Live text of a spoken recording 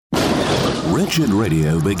Wretched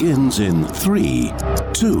Radio begins in 3,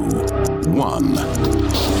 2, 1.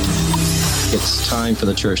 It's time for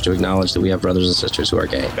the church to acknowledge that we have brothers and sisters who are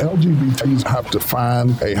gay. LGBTs have to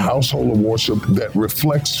find a household of worship that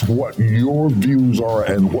reflects what your views are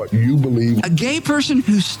and what you believe. A gay person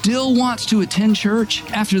who still wants to attend church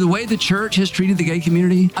after the way the church has treated the gay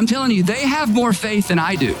community, I'm telling you, they have more faith than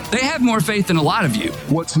I do. They have more faith than a lot of you.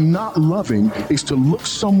 What's not loving is to look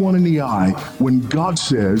someone in the eye when God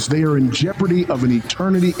says they are in jeopardy of an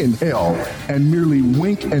eternity in hell and merely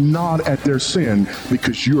wink and nod at their sin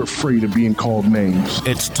because you're afraid of being called names.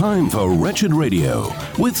 It's time for Wretched Radio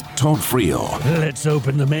with Todd Friel. Let's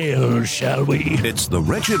open the mail, shall we? It's the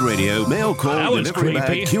Wretched Radio mail call delivery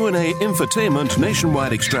bag Q&A infotainment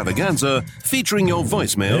nationwide extravaganza featuring your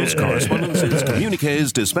voicemails, correspondences,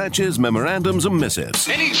 communiques, dispatches, memorandums, and missives.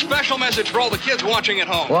 Any special message for all the kids watching at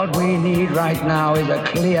home? What we need right now is a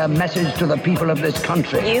clear message to the people of this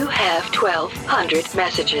country. You have 1,200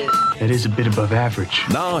 messages. That is a bit above average.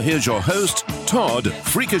 Now here's your host, Todd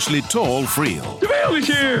Freakishly Tall Friel. The mail is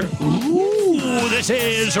here! Ooh, this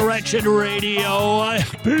is Wretched Radio.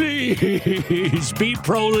 Please be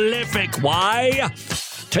prolific. Why?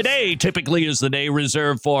 Today typically is the day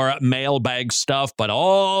reserved for mailbag stuff, but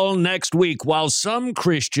all next week, while some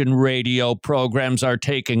Christian radio programs are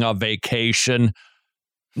taking a vacation,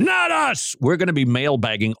 not us! We're going to be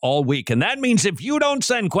mailbagging all week, and that means if you don't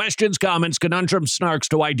send questions, comments, conundrums, snarks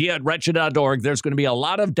to idea@wretched.org, there's going to be a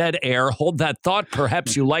lot of dead air. Hold that thought.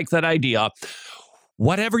 Perhaps you like that idea.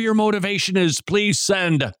 Whatever your motivation is, please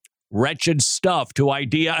send wretched stuff to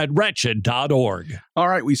idea@wretched.org. All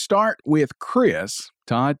right, we start with Chris.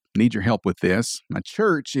 Todd, need your help with this. My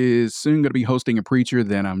church is soon going to be hosting a preacher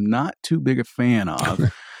that I'm not too big a fan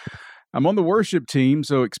of. I'm on the worship team,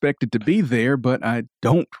 so expected to be there, but I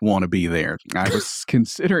don't want to be there. I was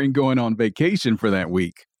considering going on vacation for that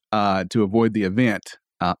week to avoid the event.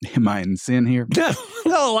 Am I in sin here?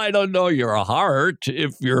 Well, I don't know your heart.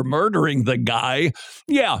 If you're murdering the guy,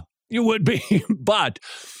 yeah, you would be. But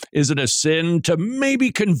is it a sin to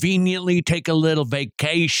maybe conveniently take a little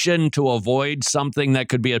vacation to avoid something that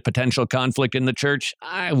could be a potential conflict in the church?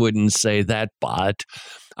 I wouldn't say that, but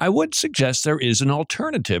I would suggest there is an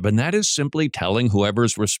alternative, and that is simply telling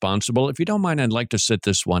whoever's responsible, if you don't mind, I'd like to sit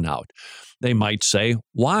this one out. They might say,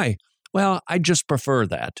 why? Well, I just prefer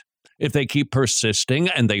that. If they keep persisting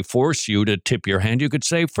and they force you to tip your hand, you could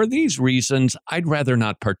say, for these reasons, I'd rather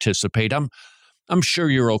not participate. I'm sure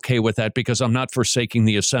you're okay with that because I'm not forsaking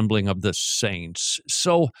the assembling of the saints.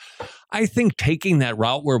 So I think taking that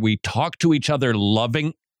route where we talk to each other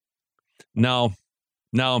loving, no,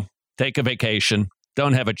 take a vacation.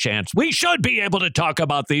 Don't have a chance. We should be able to talk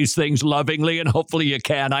about these things lovingly, and hopefully you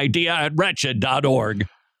can. idea@wretched.org.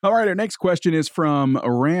 All right, our next question is from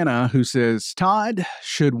Arana, who says, Todd,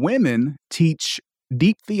 should women teach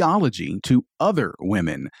deep theology to other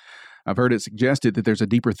women? I've heard it suggested that there's a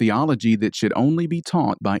deeper theology that should only be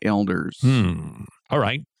taught by elders. All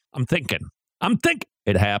right, I'm thinking.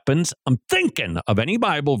 It happens. I'm thinking of any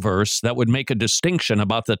Bible verse that would make a distinction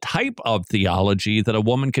about the type of theology that a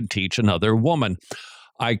woman can teach another woman.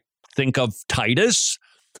 I think of Titus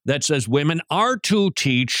that says women are to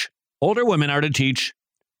teach, older women are to teach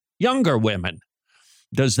younger women.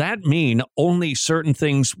 Does that mean only certain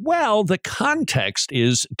things? Well, the context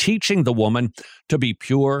is teaching the woman to be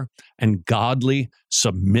pure and godly,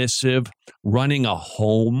 submissive, running a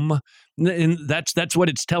home. And that's what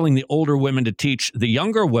it's telling the older women to teach the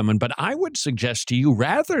younger women. But I would suggest to you,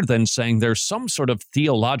 rather than saying there's some sort of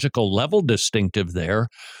theological level distinctive there,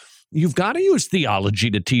 you've got to use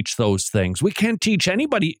theology to teach those things. We can't teach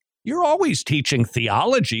anybody. You're always teaching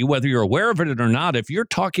theology, whether you're aware of it or not. If you're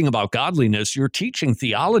talking about godliness, you're teaching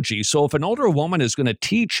theology. So if an older woman is going to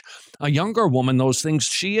teach a younger woman those things,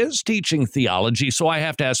 she is teaching theology. So I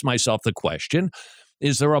have to ask myself the question,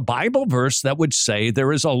 is there a Bible verse that would say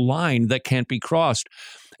there is a line that can't be crossed?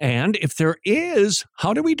 And if there is,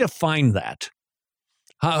 how do we define that?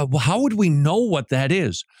 How would we know what that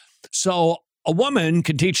is? So a woman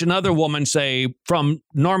can teach another woman, say, from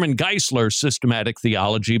Norman Geisler's systematic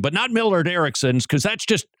theology, but not Millard Erickson's, because that's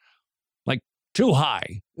just like too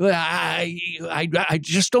high. I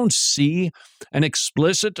just don't see an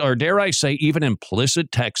explicit, or dare I say even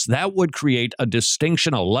implicit text that would create a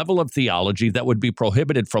distinction, a level of theology that would be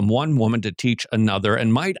prohibited from one woman to teach another.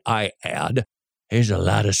 And might I add, there's a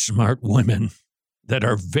lot of smart women that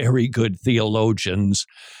are very good theologians,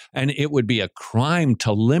 and it would be a crime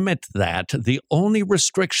to limit that. The only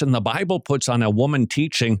restriction the Bible puts on a woman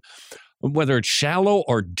teaching, whether it's shallow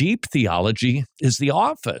or deep theology, is the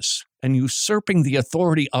office and usurping the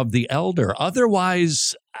authority of the elder.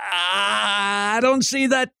 Otherwise, I don't see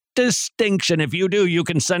that distinction. If you do, you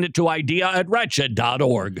can send it to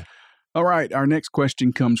idea@wretched.org. All right, our next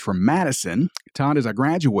question comes from Madison. Todd, as I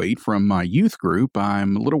graduate from my youth group,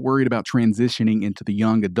 I'm a little worried about transitioning into the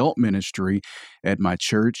young adult ministry at my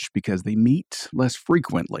church because they meet less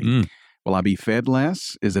frequently. Will I be fed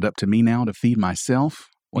less? Is it up to me now to feed myself?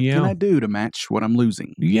 What can I do to match what I'm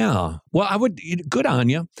losing? Yeah. Well, good on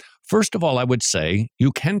you. First of all, I would say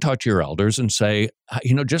you can talk to your elders and say,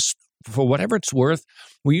 just for whatever it's worth,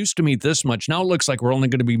 we used to meet this much. Now it looks like we're only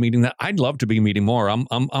going to be meeting that. I'd love to be meeting more.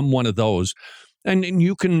 I'm one of those. And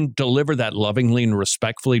you can deliver that lovingly and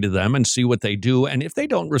respectfully to them and see what they do. And if they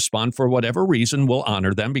don't respond for whatever reason, we'll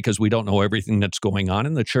honor them because we don't know everything that's going on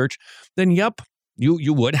in the church. Then, yep,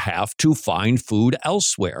 you would have to find food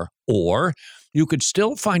elsewhere. Or you could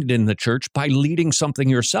still find it in the church by leading something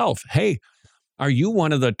yourself. Hey, are you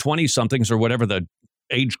one of the 20-somethings or whatever the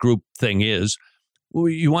age group thing is?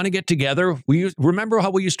 You want to get together? Remember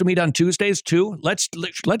how we used to meet on Tuesdays too? Let's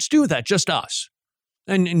do that, just us.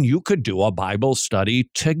 And you could do a Bible study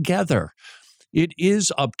together. It is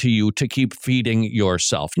up to you to keep feeding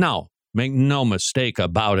yourself. Now, make no mistake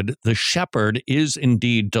about it, the shepherd is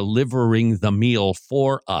indeed delivering the meal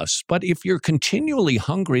for us. But if you're continually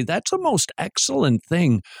hungry, that's a most excellent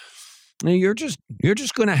thing. You're just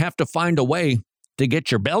going to have to find a way to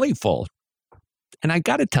get your belly full. And I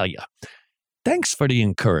got to tell you, thanks for the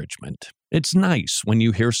encouragement. It's nice when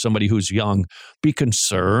you hear somebody who's young be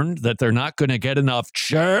concerned that they're not going to get enough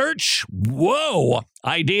church. Whoa!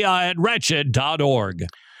 Idea@wretched.org.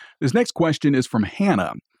 This next question is from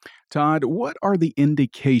Hannah. Todd, what are the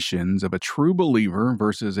indications of a true believer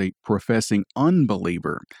versus a professing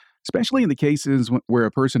unbeliever, especially in the cases where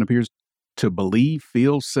a person appears to believe,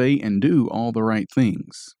 feel, say, and do all the right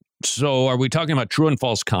things? So are we talking about true and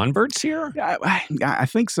false converts here? I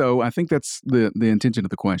think so. I think that's the intention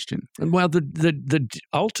of the question. Well,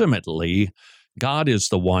 ultimately, God is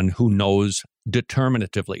the one who knows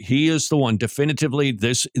determinatively. He is the one definitively,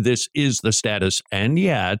 this is the status. And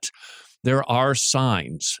yet, there are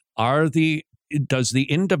signs. Does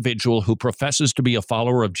the individual who professes to be a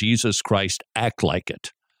follower of Jesus Christ act like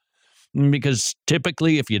it? Because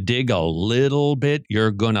typically, if you dig a little bit,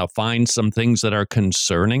 you're going to find some things that are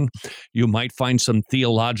concerning. You might find some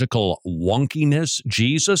theological wonkiness.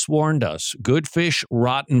 Jesus warned us, good fish,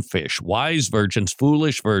 rotten fish, wise virgins,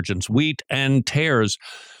 foolish virgins, wheat and tares.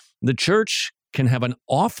 The church can have an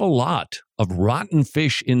awful lot of rotten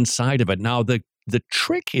fish inside of it. Now, the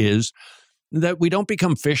trick is that we don't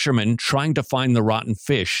become fishermen trying to find the rotten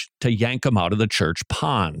fish to yank them out of the church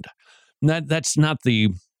pond. That's not the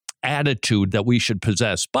attitude that we should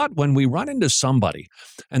possess. But when we run into somebody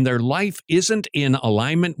and their life isn't in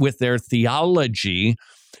alignment with their theology,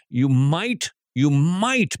 you might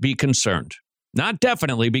be concerned. Not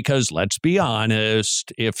definitely, because let's be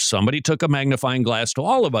honest, if somebody took a magnifying glass to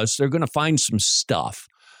all of us, they're going to find some stuff.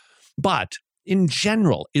 But in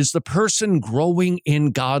general, is the person growing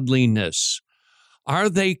in godliness? Are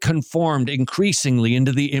they conformed increasingly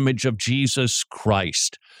into the image of Jesus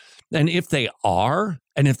Christ? And if they are,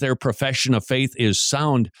 and if their profession of faith is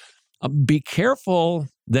sound, be careful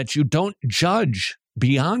that you don't judge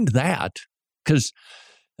beyond that, because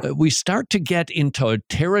we start to get into a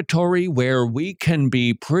territory where we can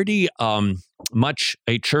be pretty much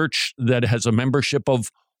a church that has a membership of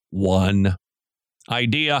one.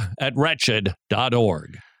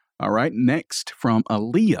 Idea@wretched.org. All right, next from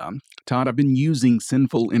Aaliyah. Todd, I've been using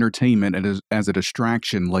sinful entertainment as a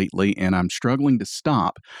distraction lately, and I'm struggling to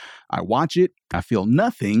stop. I watch it, I feel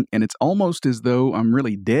nothing, and it's almost as though I'm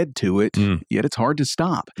really dead to it, yet it's hard to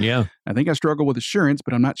stop. Yeah. I think I struggle with assurance,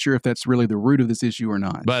 but I'm not sure if that's really the root of this issue or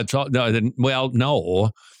not. But,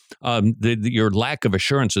 no. Your lack of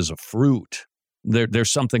assurance is a fruit.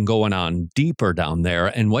 There's something going on deeper down there,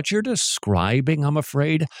 and what you're describing, I'm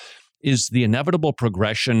afraid, is the inevitable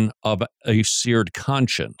progression of a seared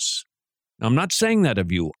conscience. Now, I'm not saying that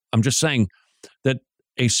of you. I'm just saying that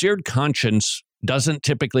a seared conscience doesn't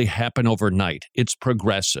typically happen overnight. It's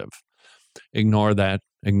progressive. Ignore that,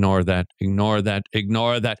 ignore that, ignore that,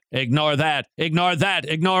 ignore that, ignore that, ignore that,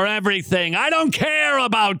 ignore everything. I don't care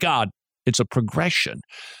about God. It's a progression.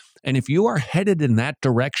 And if you are headed in that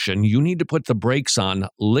direction, you need to put the brakes on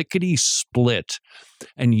lickety-split.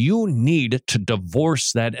 And you need to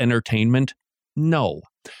divorce that entertainment. No,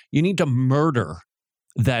 you need to murder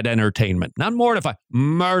that entertainment. Not mortify,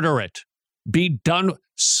 murder it. Be done,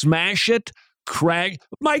 smash it, crack.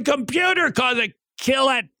 My computer caused it, kill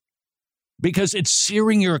it. Because it's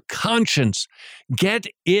searing your conscience. Get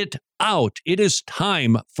it out. It is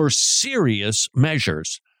time for serious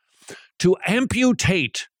measures to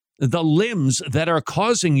amputate the limbs that are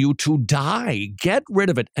causing you to die. Get rid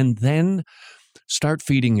of it, and then start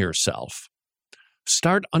feeding yourself.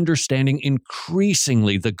 Start understanding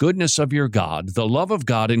increasingly the goodness of your God, the love of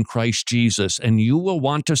God in Christ Jesus, and you will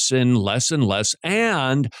want to sin less and less,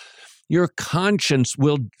 and your conscience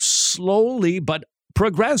will slowly but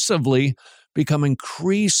progressively become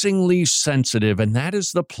increasingly sensitive, and that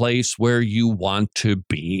is the place where you want to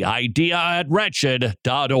be.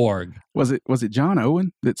 idea@wretched.org. Was it John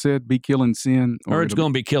Owen that said, be killing sin? Or it's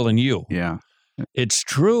going to be killing you. Yeah. It's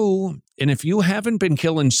true. And if you haven't been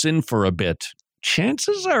killing sin for a bit,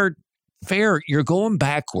 chances are fair you're going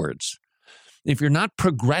backwards. If you're not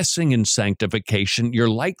progressing in sanctification, you're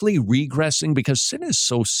likely regressing because sin is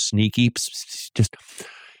so sneaky, just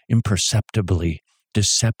imperceptibly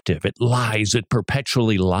deceptive. It lies, it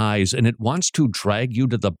perpetually lies, and it wants to drag you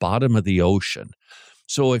to the bottom of the ocean.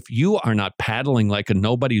 So if you are not paddling like a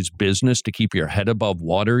nobody's business to keep your head above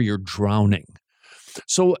water, you're drowning.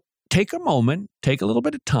 So take a moment, take a little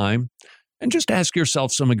bit of time, and just ask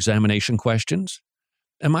yourself some examination questions.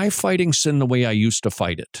 Am I fighting sin the way I used to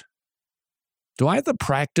fight it? Do I have the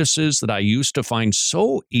practices that I used to find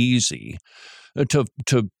so easy to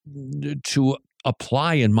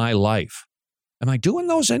apply in my life? Am I doing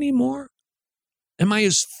those anymore? Am I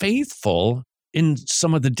as faithful in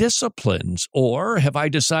some of the disciplines? Or have I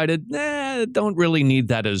decided, don't really need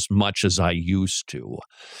that as much as I used to?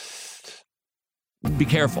 Be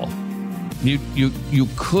careful. You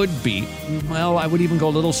could be, well, I would even go a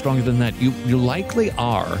little stronger than that. You likely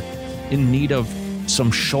are in need of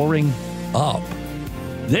some shoring up.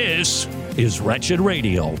 This is Wretched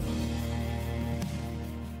Radio.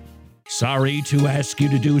 Sorry to ask you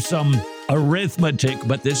to do some arithmetic,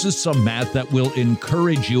 but this is some math that will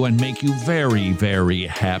encourage you and make you very, very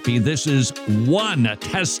happy. This is one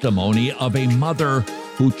testimony of a mother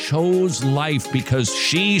who chose life because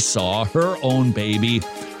she saw her own baby,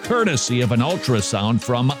 courtesy of an ultrasound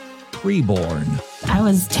from preborn. I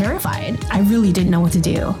was terrified. I really didn't know what to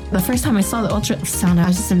do. The first time I saw the ultrasound, I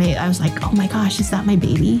was just amazed. I was like, oh my gosh, is that my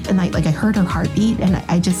baby? And I heard her heartbeat, and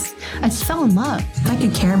I just fell in love. If I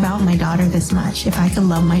could care about my daughter this much, if I could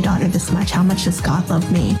love my daughter this much, how much does God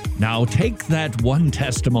love me? Now take that one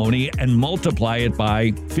testimony and multiply it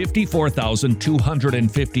by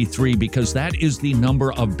 54,253, because that is the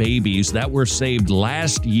number of babies that were saved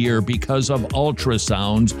last year because of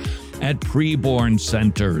ultrasounds at preborn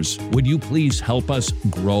centers. Would you please help us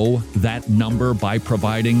grow that number by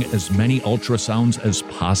providing as many ultrasounds as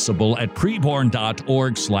possible at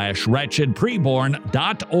preborn.org/wretched,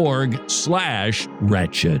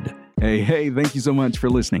 preborn.org/wretched. Hey, thank you so much for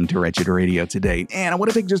listening to Wretched Radio today. And I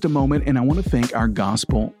want to take just a moment and I want to thank our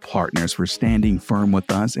gospel partners for standing firm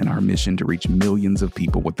with us in our mission to reach millions of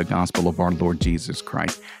people with the gospel of our Lord Jesus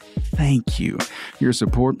Christ. Thank you. Your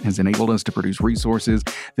support has enabled us to produce resources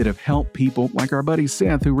that have helped people like our buddy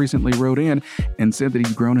Seth, who recently wrote in and said that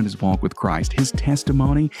he's grown in his walk with Christ. His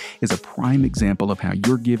testimony is a prime example of how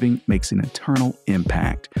your giving makes an eternal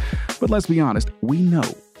impact. But let's be honest, we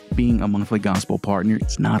know being a monthly gospel partner,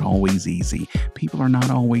 it's not always easy. People are not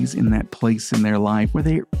always in that place in their life where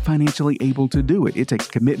they're financially able to do it. It takes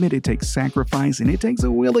commitment, it takes sacrifice, and it takes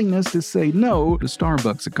a willingness to say no to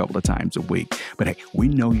Starbucks a couple of times a week. But hey, we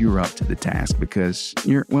know you're up to the task because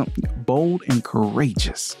you're, bold and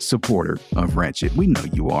courageous supporter of Wretched. We know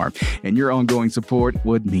you are. And your ongoing support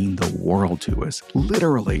would mean the world to us,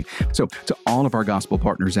 literally. So to all of our gospel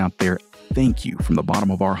partners out there, thank you from the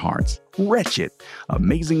bottom of our hearts. Wretched,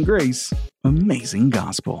 amazing grace, amazing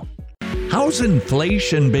gospel. How's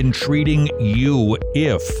inflation been treating you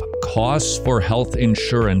if costs for health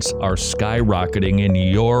insurance are skyrocketing in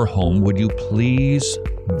your home? Would you please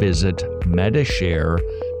visit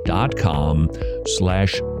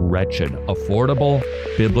medishare.com/wretched. Affordable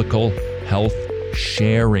biblical health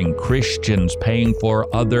sharing. Christians paying for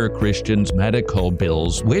other Christians' medical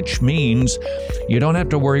bills, which means you don't have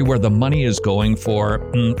to worry where the money is going for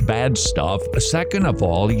bad stuff. Second of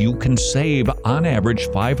all, you can save on average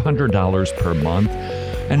 $500 per month.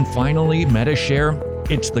 And finally, Medishare,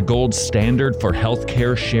 it's the gold standard for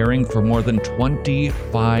healthcare sharing for more than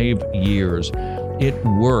 25 years. It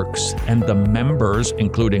works, and the members,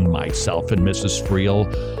 including myself and Mrs. Friel,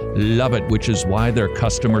 love it, which is why their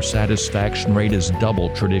customer satisfaction rate is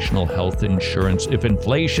double traditional health insurance. If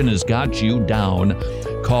inflation has got you down,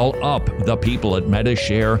 call up the people at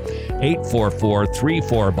Medishare,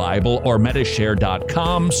 844-34-BIBLE or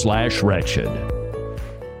medishare.com/wretched.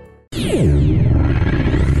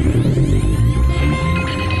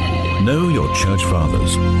 Know your church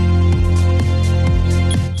fathers.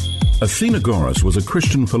 Athenagoras was a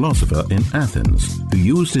Christian philosopher in Athens who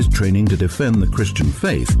used his training to defend the Christian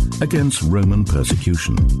faith against Roman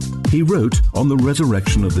persecution. He wrote on the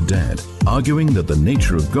resurrection of the dead, arguing that the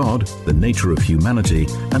nature of God, the nature of humanity,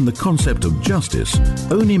 and the concept of justice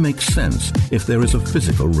only makes sense if there is a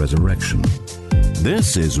physical resurrection.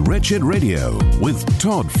 This is Wretched Radio with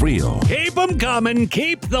Todd Friel. Keep them coming.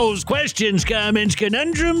 Keep those questions, comments,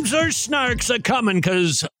 conundrums, or snarks a-coming,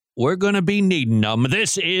 because we're going to be needing them.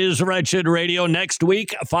 This is Wretched Radio. Next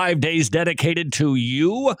week, 5 days dedicated to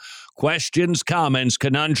you. Questions, comments,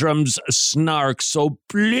 conundrums, snarks. So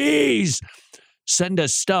please send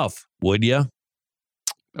us stuff, would you?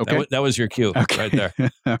 Okay. That was your cue right there.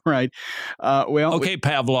 All right. Okay,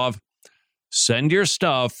 Pavlov. Send your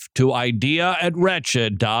stuff to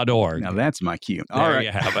idea@wretched.org. Now that's my cue. All right.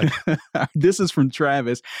 You have it. This is from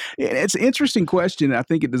Travis. It's an interesting question. I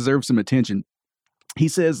think it deserves some attention. He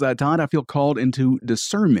says, Todd, I feel called into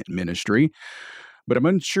discernment ministry, but I'm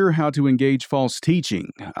unsure how to engage false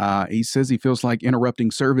teaching. He says he feels like interrupting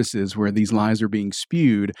services where these lies are being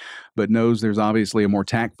spewed, but knows there's obviously a more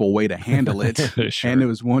tactful way to handle it. Sure. And I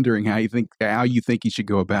was wondering how you think he should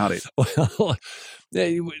go about it. Well,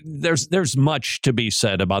 there's much to be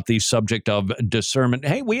said about the subject of discernment.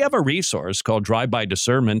 Hey, we have a resource called Drive-By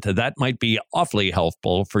Discernment. That might be awfully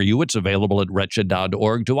helpful for you. It's available at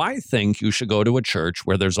wretched.org. Do I think you should go to a church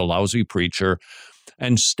where there's a lousy preacher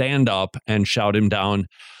and stand up and shout him down?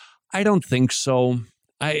 I don't think so.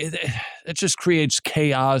 It just creates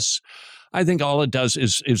chaos. I think all it does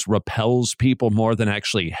is repels people more than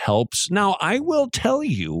actually helps. Now, I will tell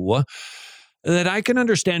you that I can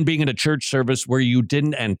understand being in a church service where you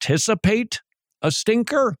didn't anticipate a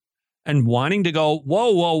stinker and wanting to go,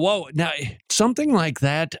 whoa. Now, something like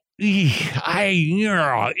that,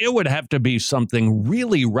 it would have to be something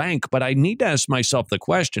really rank, but I need to ask myself the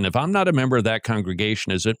question, if I'm not a member of that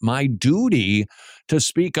congregation, is it my duty to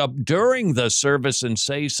speak up during the service and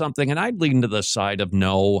say something? And I'd lean to the side of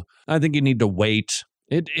no. I think you need to wait.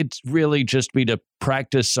 It's really just be to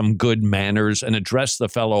practice some good manners and address the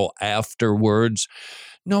fellow afterwards,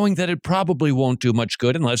 knowing that it probably won't do much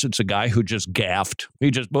good unless it's a guy who just gaffed.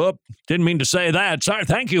 He just, didn't mean to say that. Sorry,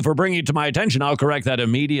 thank you for bringing it to my attention. I'll correct that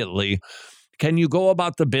immediately. Can you go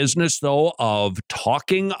about the business, though, of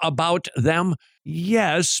talking about them?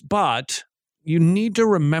 Yes, but you need to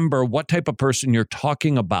remember what type of person you're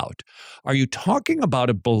talking about. Are you talking about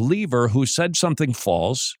a believer who said something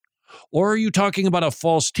false? Or are you talking about a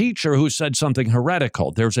false teacher who said something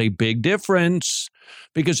heretical? There's a big difference,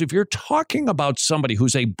 because if you're talking about somebody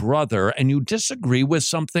who's a brother and you disagree with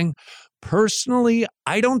something, personally,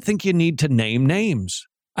 I don't think you need to name names.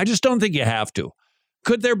 I just don't think you have to.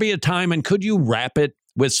 Could there be a time, and could you wrap it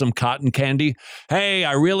with some cotton candy? Hey,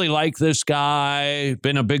 I really like this guy,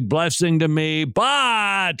 been a big blessing to me,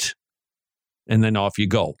 but... And then off you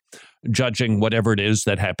go, judging whatever it is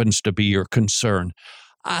that happens to be your concern.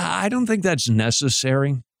 I don't think that's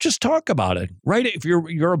necessary. Just talk about it. Write it. If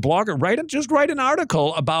you're a blogger, just write an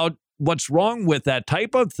article about what's wrong with that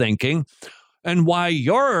type of thinking and why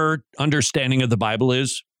your understanding of the Bible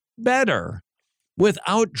is better,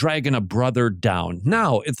 without dragging a brother down.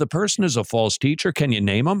 Now, if the person is a false teacher, can you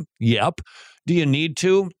name them? Yep. Do you need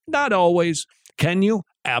to? Not always. Can you?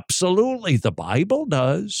 Absolutely. The Bible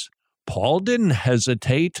does. Paul didn't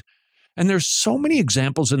hesitate. And there's so many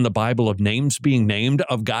examples in the Bible of names being named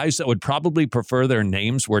of guys that would probably prefer their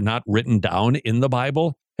names were not written down in the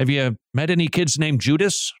Bible. Have you met any kids named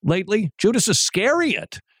Judas lately? Judas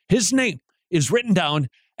Iscariot. His name is written down,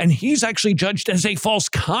 and he's actually judged as a false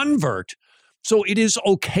convert. So it is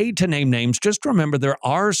okay to name names. Just remember, there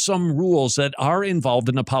are some rules that are involved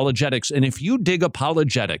in apologetics. And if you dig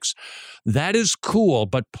apologetics, that is cool.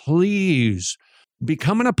 But please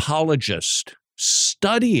become an apologist.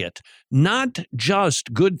 Study it, not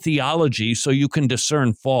just good theology so you can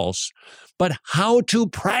discern false, but how to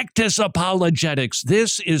practice apologetics.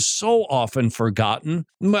 This is so often forgotten.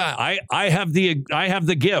 I have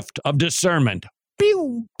the gift of discernment.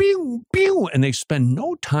 Pew, pew, pew. And they spend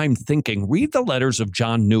no time thinking. Read the letters of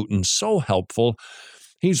John Newton, so helpful.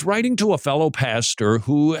 He's writing to a fellow pastor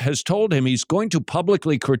who has told him he's going to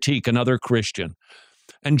publicly critique another Christian.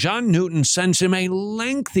 And John Newton sends him a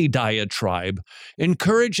lengthy diatribe,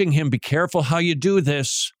 encouraging him, be careful how you do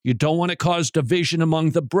this. You don't want to cause division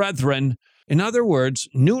among the brethren. In other words,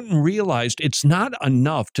 Newton realized it's not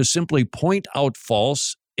enough to simply point out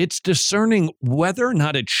false. It's discerning whether or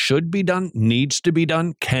not it should be done, needs to be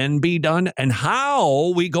done, can be done, and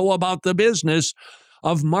how we go about the business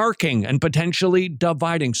of marking and potentially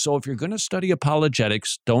dividing. So if you're going to study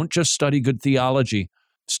apologetics, don't just study good theology.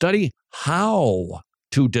 Study how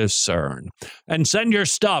to discern. And send your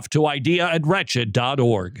stuff to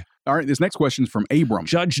idea@wretched.org. All right, this next question is from Abram.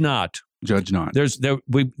 Judge not. Judge not. There's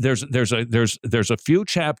a few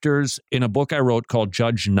chapters in a book I wrote called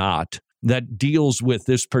Judge Not that deals with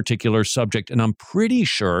this particular subject, and I'm pretty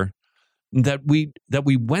sure that we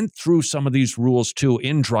went through some of these rules too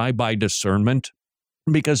in Drive-By Discernment,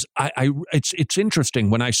 because it's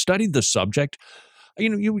interesting. When I studied the subject,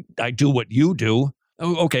 I do what you do.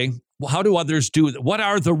 Okay, well, how do others do that? What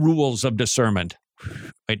are the rules of discernment?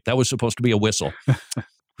 Wait, that was supposed to be a whistle.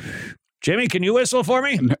 Jimmy, can you whistle for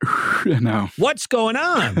me? No. What's going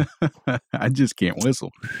on? I just can't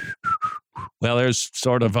whistle. Well, there's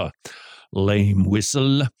sort of a lame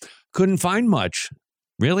whistle. Couldn't find much.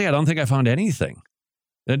 Really, I don't think I found anything.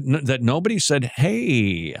 That nobody said,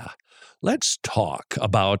 hey, let's talk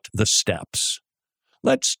about the steps.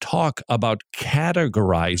 Let's talk about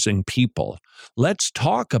categorizing people. Let's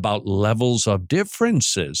talk about levels of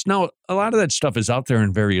differences. Now, a lot of that stuff is out there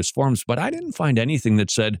in various forms, but I didn't find anything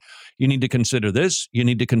that said, you need to consider this, you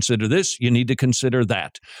need to consider this, you need to consider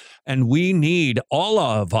that. And we need, all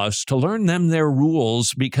of us, to learn them their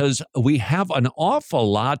rules, because we have an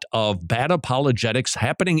awful lot of bad apologetics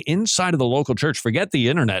happening inside of the local church. Forget the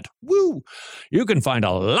internet. Woo! You can find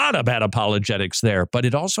a lot of bad apologetics there, but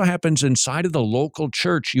it also happens inside of the local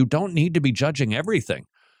church. You don't need to be judging everything.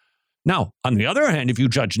 Now, on the other hand, if you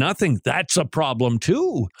judge nothing, that's a problem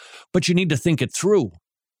too, but you need to think it through.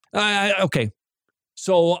 Okay,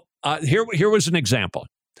 so here was an example.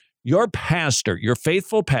 Your pastor, your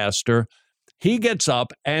faithful pastor, he gets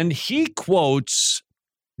up and he quotes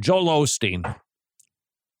Joel Osteen.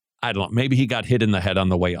 I don't know, maybe he got hit in the head on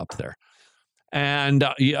the way up there. And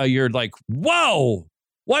you're like, whoa,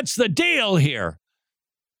 what's the deal here?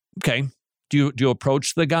 Okay, do you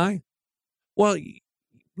approach the guy? Well,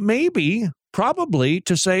 maybe, probably,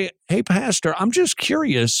 to say, hey, pastor, I'm just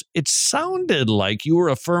curious. It sounded like you were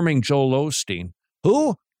affirming Joel Osteen.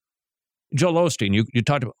 Who? Joel Osteen. You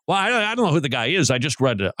talked about, well, I don't know who the guy is. I just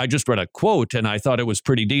read a quote, and I thought it was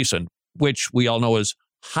pretty decent, which we all know is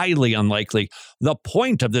highly unlikely. The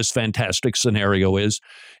point of this fantastic scenario is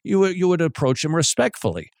you would approach him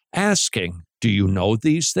respectfully, asking, do you know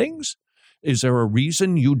these things? Is there a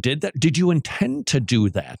reason you did that? Did you intend to do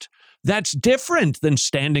that? That's different than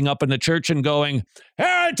standing up in the church and going,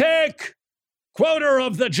 heretic, quoter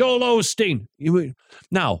of the Joel Osteen.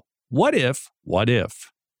 Now, what if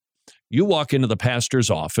you walk into the pastor's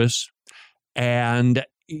office and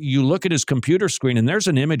you look at his computer screen and there's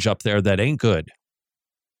an image up there that ain't good?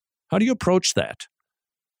 How do you approach that?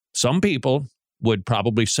 Some people would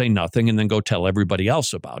probably say nothing and then go tell everybody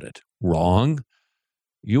else about it. Wrong.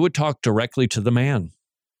 You would talk directly to the man.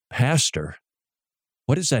 Pastor,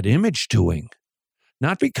 what is that image doing?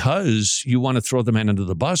 Not because you want to throw the man under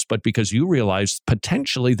the bus, but because you realize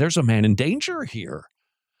potentially there's a man in danger here.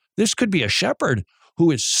 This could be a shepherd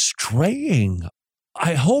who is straying.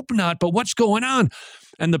 I hope not, but what's going on?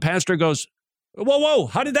 And the pastor goes, whoa,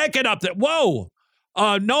 how did that get up there? Whoa.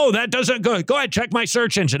 No, that doesn't go. Go ahead, check my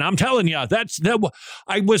search engine. I'm telling you, I did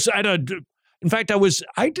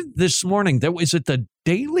this morning. There was at the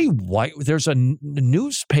Daily White. There's a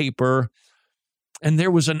newspaper, and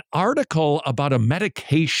there was an article about a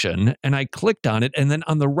medication, and I clicked on it, and then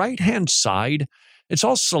on the right-hand side, it's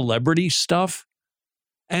all celebrity stuff,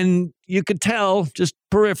 and you could tell, just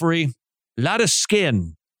periphery, a lot of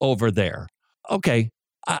skin over there. Okay,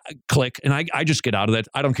 click, and I just get out of that.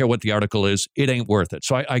 I don't care what the article is. It ain't worth it.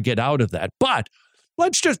 So I get out of that. But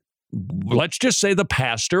let's just say the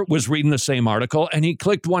pastor was reading the same article, and he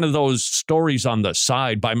clicked one of those stories on the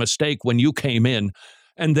side by mistake when you came in,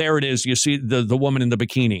 and there it is. You see the woman in the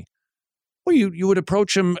bikini. Well, you would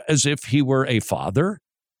approach him as if he were a father,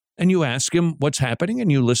 and you ask him what's happening,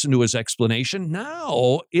 and you listen to his explanation.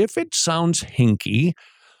 Now, if it sounds hinky,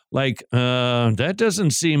 like, that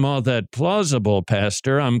doesn't seem all that plausible,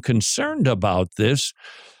 Pastor, I'm concerned about this,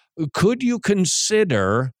 could you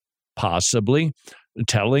consider possibly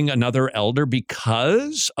telling another elder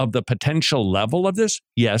because of the potential level of this?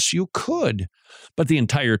 Yes, you could. But the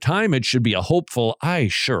entire time it should be a hopeful, I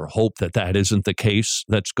sure hope that isn't the case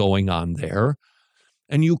that's going on there.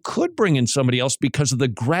 And you could bring in somebody else because of the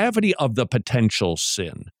gravity of the potential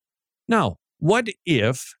sin. Now, what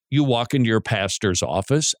if you walk into your pastor's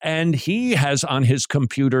office and he has on his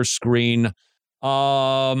computer screen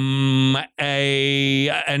an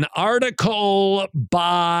article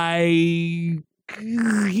by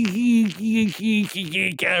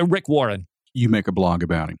Rick Warren? You make a blog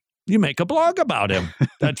about him. You make a blog about him.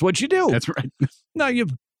 That's what you do. That's right. Now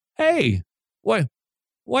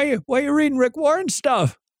why are you reading Rick Warren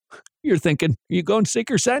stuff? You're thinking, you going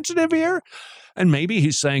seeker sensitive here? And maybe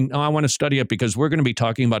he's saying, no, I want to study it because we're going to be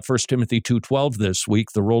talking about 1 Timothy 2:12 this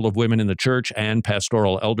week, the role of women in the church and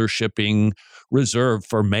pastoral eldership being reserved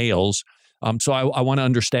for males. So I want to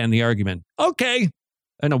understand the argument. Okay.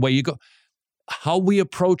 And away you go. How we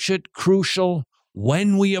approach it, crucial.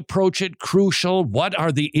 When we approach it, crucial. What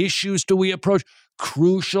are the issues do we approach?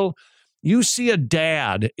 Crucial. You see a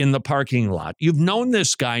dad in the parking lot. You've known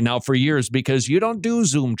this guy now for years because you don't do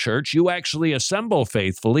Zoom church. You actually assemble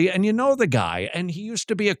faithfully, and you know the guy. And he used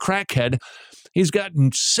to be a crackhead. He's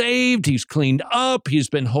gotten saved. He's cleaned up. He's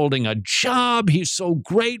been holding a job. He's so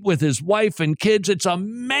great with his wife and kids. It's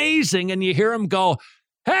amazing. And you hear him go,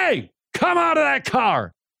 hey, come out of that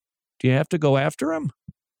car. Do you have to go after him?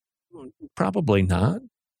 Probably not.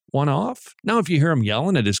 One off. Now, if you hear him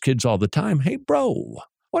yelling at his kids all the time, hey, bro,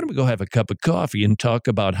 why don't we go have a cup of coffee and talk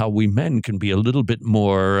about how we men can be a little bit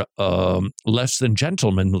more less than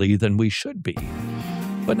gentlemanly than we should be?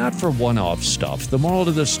 But not for one-off stuff. The moral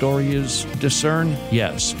of the story is discern,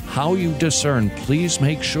 yes. How you discern, please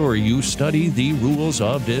make sure you study the rules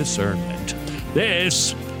of discernment.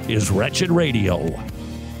 This is Wretched Radio.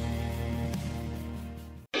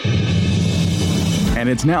 And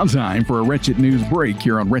it's now time for a Wretched News break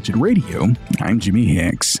here on Wretched Radio. I'm Jimmy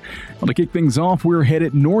Hicks. Well, to kick things off, we're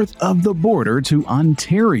headed north of the border to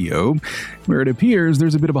Ontario, where it appears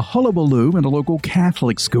there's a bit of a hullabaloo in a local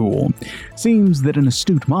Catholic school. Seems that an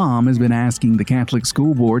astute mom has been asking the Catholic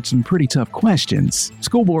school board some pretty tough questions.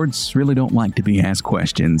 School boards really don't like to be asked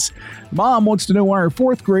questions. Mom wants to know why her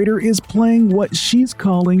fourth grader is playing what she's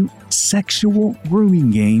calling sexual grooming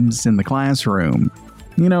games in the classroom.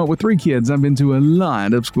 You know, with 3 kids, I've been to a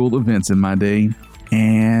lot of school events in my day,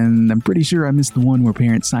 and I'm pretty sure I missed the one where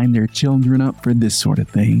parents sign their children up for this sort of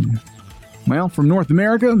thing. Well, from North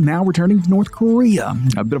America, now we're turning to North Korea.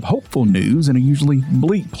 A bit of hopeful news in a usually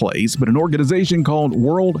bleak place, but an organization called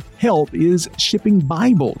World Help is shipping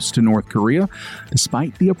Bibles to North Korea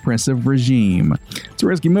despite the oppressive regime. It's a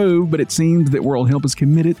risky move, but it seems that World Help is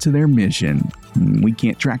committed to their mission. We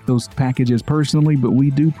can't track those packages personally, but we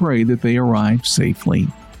do pray that they arrive safely.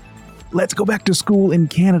 Let's go back to school in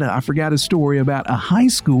Canada. I forgot a story about a high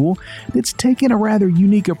school that's taken a rather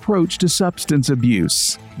unique approach to substance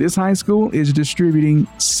abuse. This high school is distributing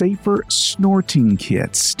safer snorting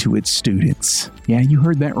kits to its students. Yeah, you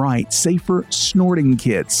heard that right. Safer snorting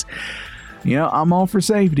kits. You know, I'm all for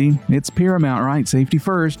safety. It's paramount, right? Safety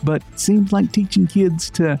first. But it seems like teaching kids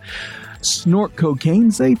to snort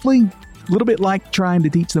cocaine safely, a little bit like trying to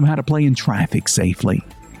teach them how to play in traffic safely.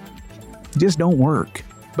 It just don't work.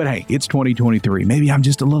 But hey, it's 2023. Maybe I'm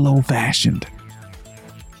just a little old-fashioned.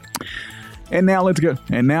 And now let's go.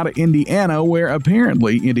 And now to Indiana, where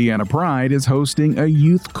apparently Indiana Pride is hosting a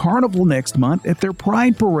youth carnival next month at their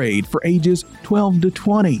Pride Parade for ages 12 to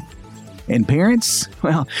 20. And parents,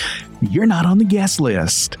 well, you're not on the guest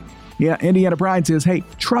list. Yeah, Indiana Pride says, hey,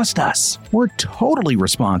 trust us. We're totally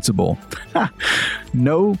responsible.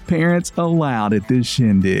 No parents allowed at this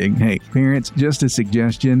shindig. Hey, parents, just a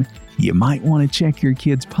suggestion. You might want to check your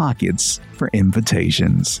kids' pockets for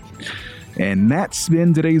invitations. And that's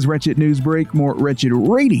been today's Wretched News Break. More Wretched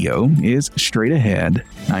Radio is straight ahead.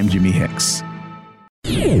 I'm Jimmy Hicks.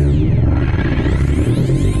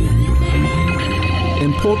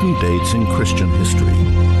 Important dates in Christian history.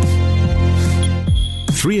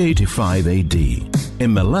 385 AD.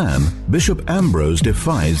 In Milan, Bishop Ambrose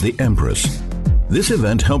defies the empress. This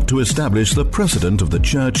event helped to establish the precedent of the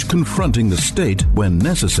church confronting the state when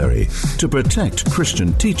necessary to protect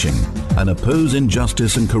Christian teaching and oppose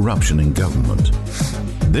injustice and corruption in government.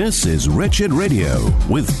 This is Wretched Radio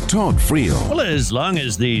with Todd Friel. Well, as long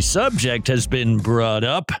as the subject has been brought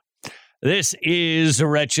up, this is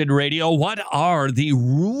Wretched Radio. What are the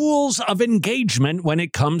rules of engagement when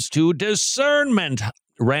it comes to discernment?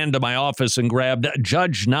 Ran to my office and grabbed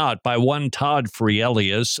Judge Not by one Todd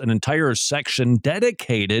Frielius, an entire section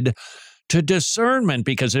dedicated to discernment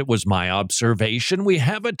because it was my observation we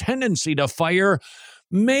have a tendency to fire,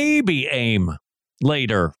 maybe aim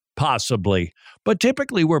later, possibly. But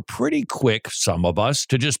typically we're pretty quick, some of us,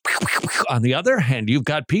 to just... On the other hand, you've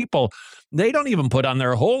got people, they don't even put on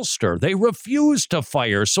their holster. They refuse to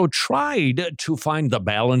fire. So tried to find the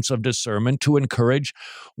balance of discernment to encourage.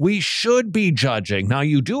 We should be judging. Now,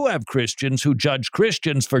 you do have Christians who judge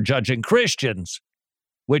Christians for judging Christians,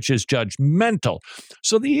 which is judgmental.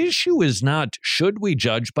 So the issue is not should we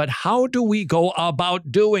judge, but how do we go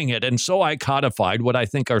about doing it? And so I codified what I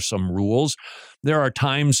think are some rules. There are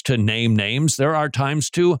times to name names. There are times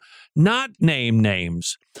to not name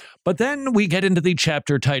names. But then we get into the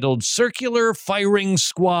chapter titled Circular Firing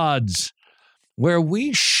Squads. where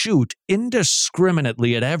we shoot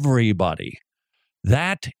indiscriminately at everybody,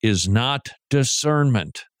 that is not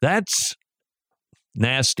discernment. That's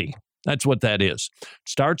nasty. That's what that is.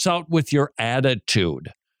 Starts out with your attitude.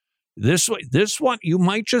 This one, you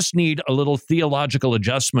might just need a little theological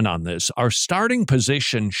adjustment on this. Our starting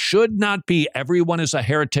position should not be everyone is a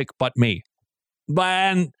heretic but me.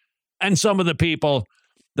 And some of the people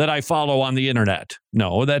that I follow on the internet.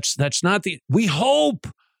 No, that's not we hope.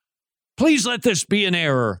 Please let this be an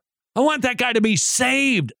error. I want that guy to be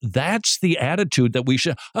saved. That's the attitude that we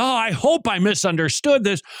should. Oh, I hope I misunderstood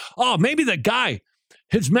this. Oh, maybe the guy,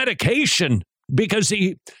 his medication, because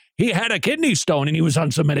he had a kidney stone and he was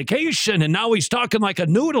on some medication and now he's talking like a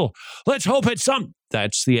noodle. Let's hope it's some.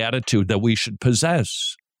 That's the attitude that we should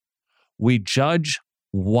possess. We judge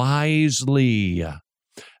wisely.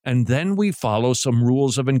 And then we follow some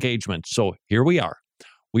rules of engagement. So here we are.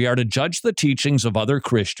 We are to judge the teachings of other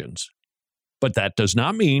Christians. But that does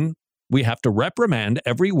not mean we have to reprimand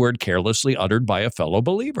every word carelessly uttered by a fellow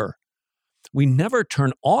believer. We never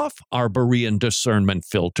turn off our Berean discernment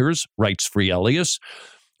filters, writes Free Elias.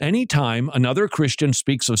 Anytime another Christian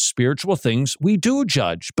speaks of spiritual things, we do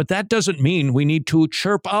judge, but that doesn't mean we need to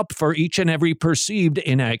chirp up for each and every perceived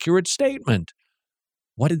inaccurate statement.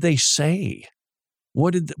 What did they say?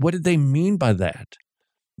 What did they mean by that?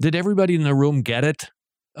 Did everybody in the room get it?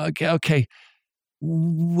 Okay.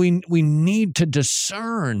 We need to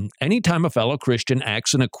discern. Anytime a fellow Christian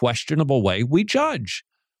acts in a questionable way, we judge.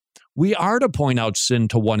 We are to point out sin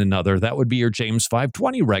to one another. That would be your James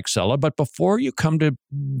 5:20, Rexella. But before you come to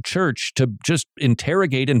church to just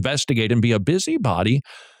interrogate, investigate, and be a busybody,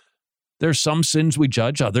 there's some sins we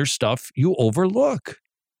judge, other stuff you overlook.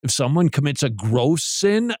 If someone commits a gross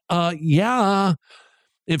sin, yeah.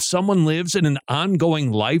 If someone lives in an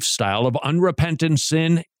ongoing lifestyle of unrepentant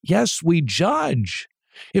sin, yes, we judge.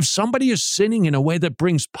 If somebody is sinning in a way that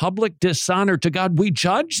brings public dishonor to God, we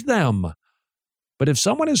judge them. But if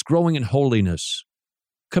someone is growing in holiness,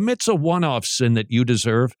 commits a one-off sin that you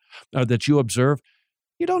deserve, or that you observe,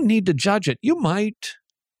 you don't need to judge it. You might.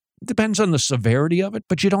 It depends on the severity of it,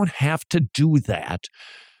 but you don't have to do that.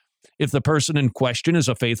 If the person in question is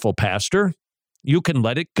a faithful pastor, you can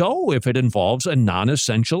let it go if it involves a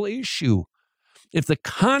non-essential issue. If the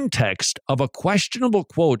context of a questionable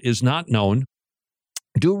quote is not known,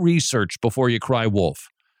 do research before you cry wolf.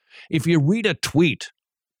 If you read a tweet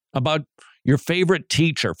about your favorite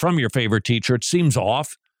teacher, from your favorite teacher, it seems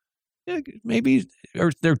off, maybe or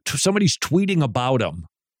somebody's tweeting about him.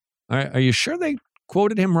 Are you sure they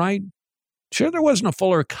quoted him right? Sure there wasn't a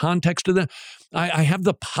fuller context to that? I have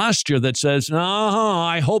the posture that says,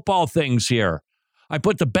 I hope all things here. I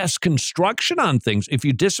put the best construction on things. If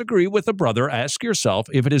you disagree with a brother, ask yourself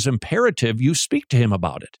if it is imperative you speak to him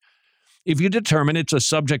about it. If you determine it's a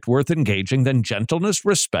subject worth engaging, then gentleness,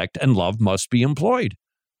 respect, and love must be employed.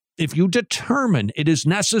 If you determine it is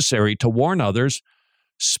necessary to warn others,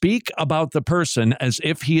 speak about the person as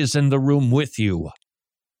if he is in the room with you.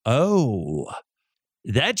 Oh,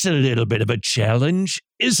 that's a little bit of a challenge,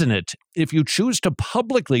 isn't it? If you choose to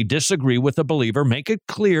publicly disagree with a believer, make it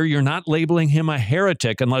clear you're not labeling him a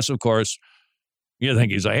heretic, unless, of course, you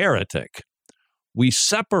think he's a heretic. We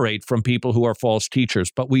separate from people who are false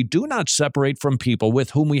teachers, but we do not separate from people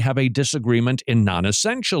with whom we have a disagreement in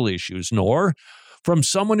non-essential issues, nor from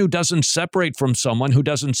someone who doesn't separate from someone who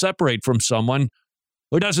doesn't separate from someone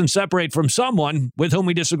who doesn't separate from someone with whom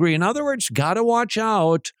we disagree. In other words, got to watch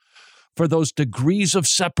out for those degrees of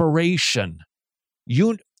separation.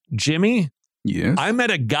 Jimmy? Yes? I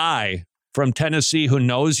met a guy from Tennessee who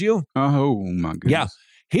knows you. Oh, my goodness. Yeah.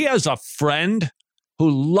 He has a friend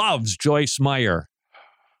who loves Joyce Meyer.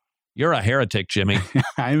 You're a heretic, Jimmy.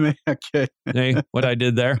 I'm okay. Hey, what I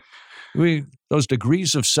did there? Those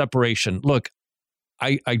degrees of separation. Look,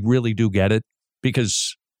 I really do get it,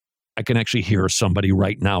 because I can actually hear somebody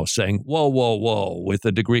right now saying, whoa, with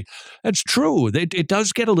a degree. That's true. It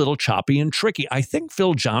does get a little choppy and tricky. I think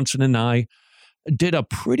Phil Johnson and I did a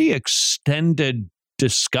pretty extended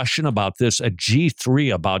discussion about this at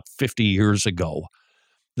G3 about 50 years ago.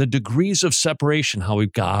 The degrees of separation, how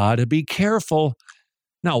we've got to be careful.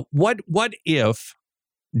 Now, what if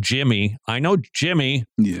Jimmy, I know Jimmy,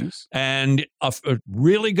 yes, and a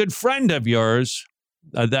really good friend of yours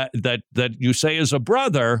that you say is a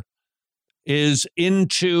brother, is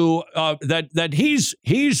into that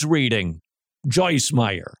he's reading Joyce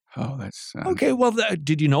Meyer. Oh, that's okay. Well,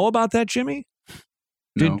 did you know about that, Jimmy?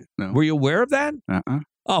 No. Were you aware of that?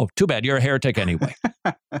 Oh, too bad. You're a heretic anyway.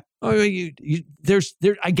 I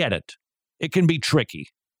get it. It can be tricky,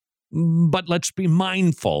 but let's be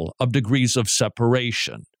mindful of degrees of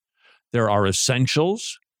separation. There are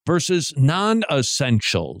essentials versus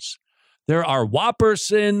non-essentials. There are whopper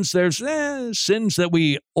sins. There's sins that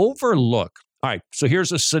we overlook. All right, so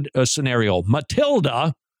here's a scenario.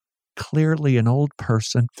 Matilda, clearly an old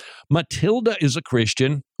person. Matilda is a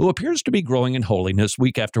Christian who appears to be growing in holiness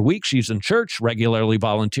week after week. She's in church, regularly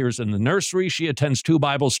volunteers in the nursery. She attends 2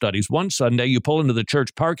 Bible studies. One Sunday, you pull into the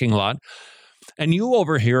church parking lot, and you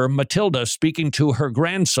overhear Matilda speaking to her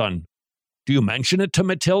grandson. Do you mention it to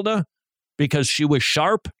Matilda because she was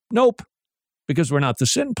sharp? Nope, because we're not the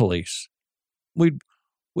sin police. We'd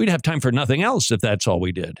have time for nothing else if that's all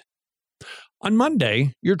we did. On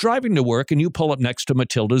Monday, you're driving to work and you pull up next to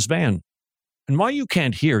Matilda's van. And while you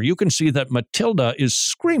can't hear, you can see that Matilda is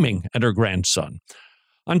screaming at her grandson.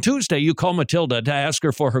 On Tuesday, you call Matilda to ask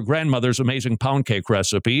her for her grandmother's amazing pound cake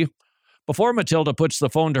recipe. Before Matilda puts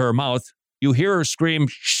the phone to her mouth, you hear her scream,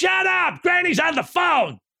 "Shut up! Granny's on the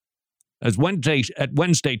phone!" At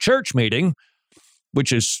Wednesday church meeting,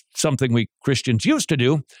 which is something we Christians used to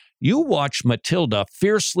do, you watch Matilda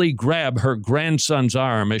fiercely grab her grandson's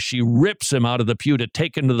arm as she rips him out of the pew to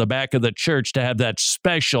take him to the back of the church to have that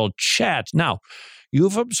special chat. Now,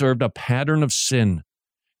 you've observed a pattern of sin.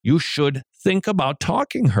 You should think about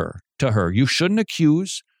talking to her. You shouldn't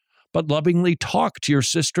accuse, but lovingly talk to your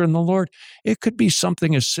sister in the Lord. It could be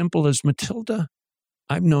something as simple as, Matilda,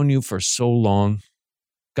 I've known you for so long.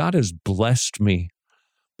 God has blessed me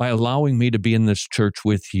by allowing me to be in this church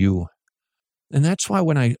with you. And that's why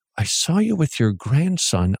when I saw you with your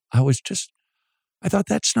grandson, I thought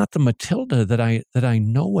that's not the Matilda that I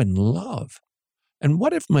know and love. And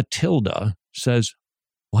what if Matilda says,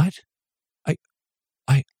 "What?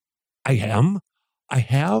 I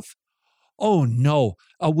have? Oh, no.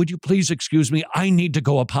 Would you please excuse me? I need to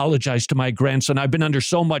go apologize to my grandson. I've been under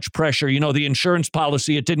so much pressure. You know, the insurance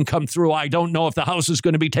policy, it didn't come through. I don't know if the house is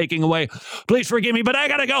going to be taken away. Please forgive me, but I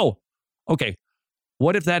got to go." Okay,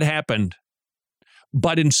 what if that happened?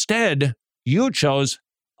 But instead, you chose,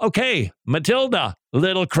 okay, Matilda, a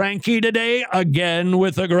little cranky today, again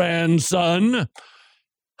with a grandson.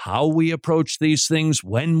 How we approach these things,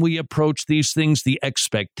 when we approach these things, the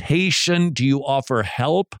expectation. Do you offer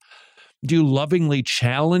help? Do you lovingly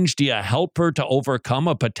challenge? Do you help her to overcome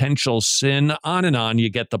a potential sin? On and on, you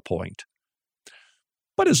get the point.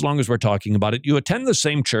 But as long as we're talking about it, you attend the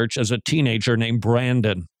same church as a teenager named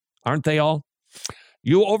Brandon. Aren't they all?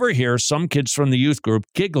 You overhear some kids from the youth group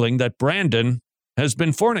giggling that Brandon has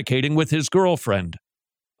been fornicating with his girlfriend.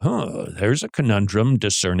 There's a conundrum,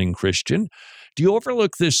 discerning Christian. Do you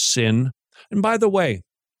overlook this sin? And by the way,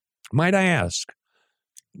 might I ask,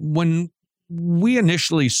 when we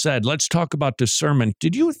initially said, let's talk about discernment,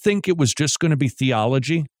 did you think it was just going to be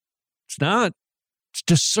theology? It's not. It's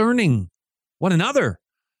discerning one another,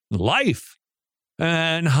 life,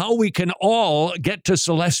 and how we can all get to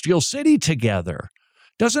Celestial City together.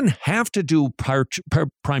 Doesn't have to do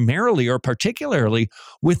primarily or particularly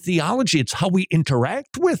with theology. It's how we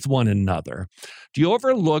interact with one another. Do you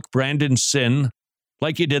overlook Brandon's sin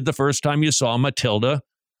like you did the first time you saw Matilda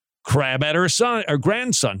crab at her son or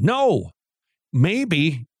grandson? No.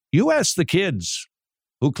 Maybe you ask the kids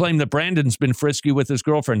who claim that Brandon's been frisky with his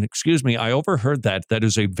girlfriend. Excuse me, I overheard that. That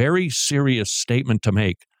is a very serious statement to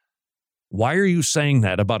make. Why are you saying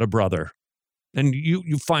that about a brother? And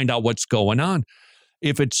you find out what's going on.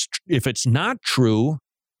 If it's not true,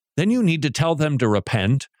 then you need to tell them to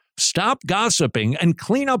repent, stop gossiping, and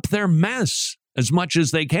clean up their mess as much as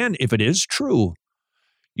they can. If it is true,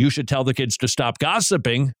 you should tell the kids to stop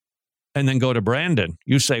gossiping and then go to Brandon.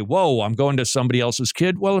 You say, whoa, I'm going to somebody else's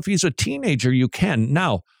kid. Well, if he's a teenager, you can.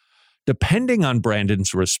 Now, depending on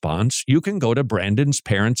Brandon's response, you can go to Brandon's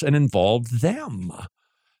parents and involve them.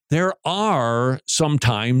 There are some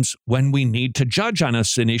times when we need to judge on a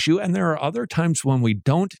sin issue, and there are other times when we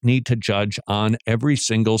don't need to judge on every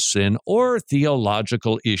single sin or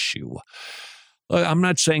theological issue. I'm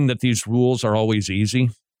not saying that these rules are always easy,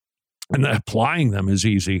 and that applying them is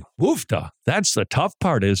easy. Woofda, that's the tough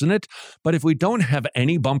part, isn't it? But if we don't have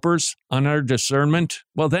any bumpers on our discernment,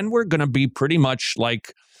 well, then we're going to be pretty much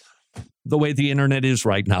like the way the internet is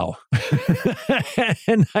right now.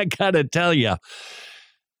 And I got to tell you,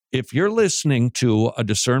 if you're listening to a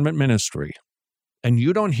discernment ministry and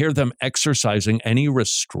you don't hear them exercising any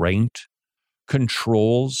restraint,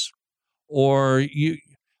 controls, or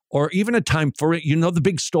even a time for it, you know the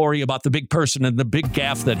big story about the big person and the big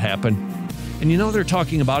gaffe that happened, and you know they're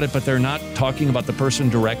talking about it, but they're not talking about the person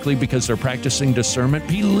directly because they're practicing discernment,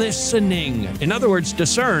 be listening. In other words,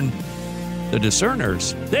 discern the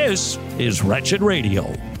discerners. This is Wretched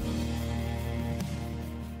Radio.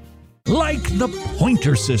 like the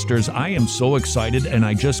Pointer Sisters. I am so excited, and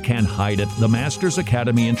I just can't hide it. The Masters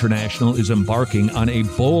Academy International is embarking on a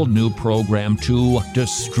bold new program to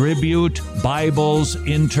distribute Bibles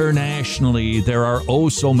internationally. There are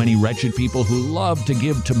so many wretched people who love to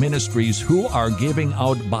give to ministries who are giving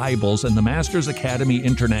out Bibles, and the Masters Academy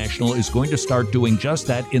International is going to start doing just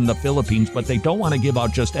that in the Philippines, but they don't want to give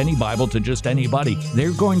out just any Bible to just anybody.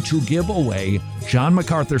 They're going to give away John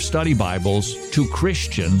MacArthur study Bibles to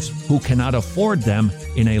Christians who cannot afford them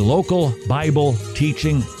in a local Bible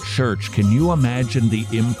teaching church. Can you imagine the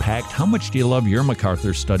impact? How much do you love your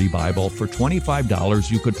MacArthur study Bible? For $25,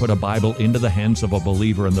 you could put a Bible into the hands of a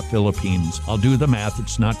believer in the Philippines. I'll do the math.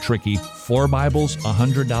 It's not tricky. 4 Bibles,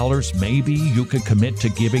 $100. Maybe you could commit to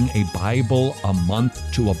giving a Bible a month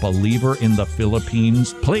to a believer in the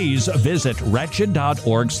Philippines. Please visit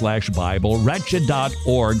wretched.org/Bible,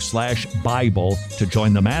 wretched.org/Bible to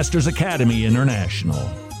join the Masters Academy International.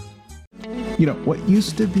 You know, what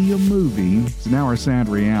used to be a movie is now our sad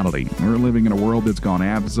reality. We're living in a world that's gone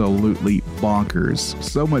absolutely bonkers.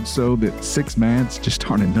 So much so that 6 mads just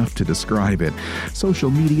aren't enough to describe it.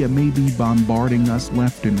 Social media may be bombarding us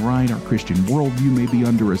left and right. Our Christian worldview may be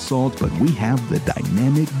under assault, but we have the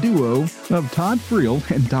dynamic duo of Todd Friel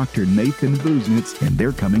and Dr. Nathan Busenitz, and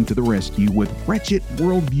they're coming to the rescue with Wretched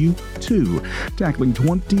Worldview 2, tackling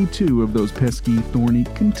 22 of those pesky, thorny,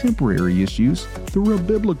 contemporary issues through a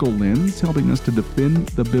biblical lens, helping us to defend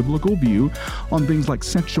the biblical view on things like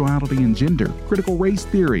sexuality and gender, critical race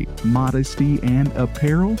theory, modesty and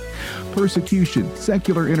apparel, persecution,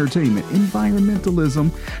 secular entertainment,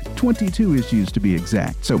 environmentalism, 22 issues to be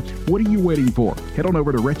exact. So what are you waiting for? Head on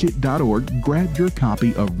over to wretched.org, grab your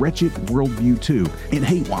copy of Wretched Worldview 2. And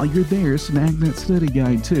hey, while you're there, snag that study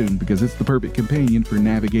guide too, because it's the perfect companion for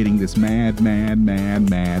navigating this mad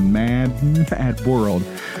world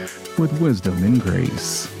with wisdom and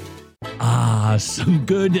grace. Some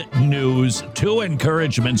good news. 2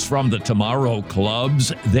 encouragements from the Tomorrow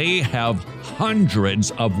Clubs. They have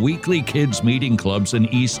hundreds of weekly kids meeting clubs in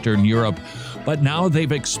Eastern Europe, but now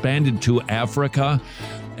they've expanded to Africa,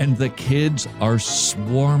 and the kids are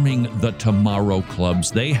swarming the Tomorrow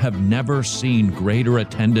Clubs. They have never seen greater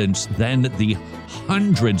attendance than the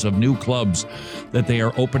hundreds of new clubs that they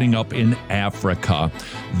are opening up in Africa.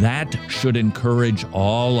 That should encourage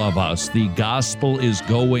all of us. The gospel is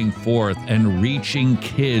going forth and reaching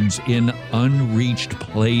kids in unreached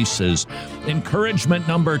places. Encouragement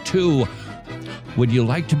number 2, would you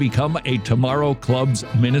like to become a Tomorrow Clubs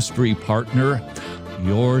ministry partner?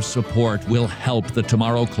 Your support will help the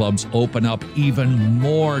Tomorrow Clubs open up even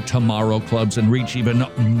more Tomorrow Clubs and reach even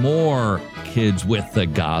more kids with the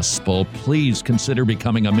gospel. Please consider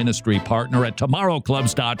becoming a ministry partner at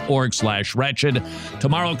tomorrowclubs.org/wretched,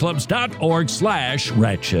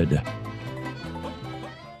 tomorrowclubs.org/wretched.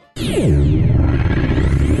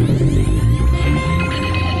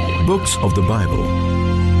 Books of the Bible.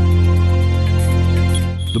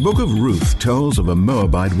 The book of Ruth tells of a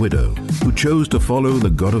Moabite widow who chose to follow the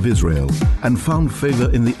God of Israel and found favor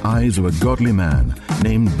in the eyes of a godly man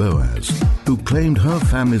named Boaz, who claimed her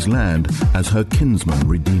family's land as her kinsman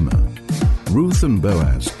redeemer. Ruth and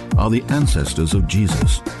Boaz are the ancestors of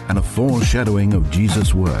Jesus and a foreshadowing of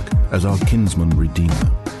Jesus' work as our kinsman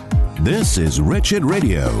redeemer. This is Wretched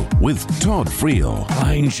Radio with Todd Friel.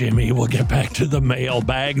 Fine, Jimmy. We'll get back to the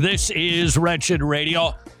mailbag. This is Wretched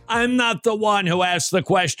Radio. I'm not the one who asked the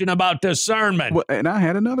question about discernment. Well, and I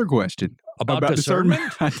had another question. About discernment?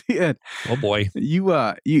 I did. Oh, boy. You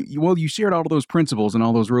shared all of those principles and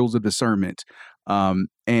all those rules of discernment.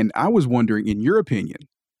 And I was wondering, in your opinion.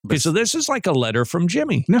 Okay, so this is like a letter from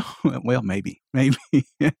Jimmy. No, well, maybe.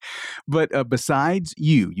 But besides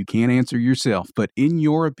you can't answer yourself, but in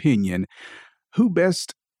your opinion, who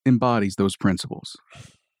best embodies those principles?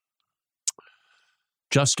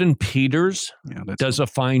 Justin Peters does a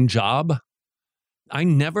fine job.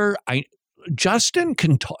 Justin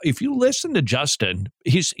can talk. If you listen to Justin,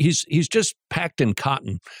 he's just packed in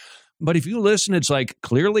cotton. But if you listen, it's like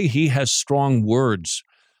clearly he has strong words.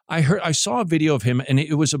 I saw a video of him, and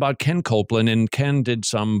it was about Ken Copeland, and Ken did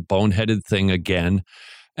some boneheaded thing again,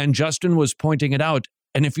 and Justin was pointing it out.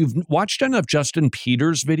 And if you've watched enough Justin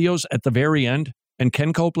Peters videos at the very end, and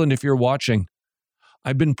Ken Copeland, if you're watching,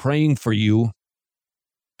 I've been praying for you.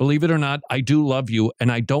 Believe it or not, I do love you,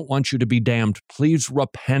 and I don't want you to be damned. Please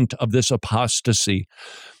repent of this apostasy.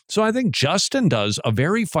 So I think Justin does a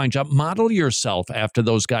very fine job. Model yourself after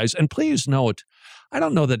those guys. And please note, I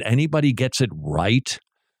don't know that anybody gets it right,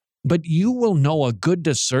 but you will know a good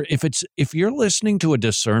if you're listening to a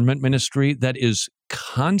discernment ministry that is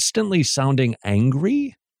constantly sounding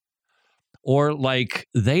angry or like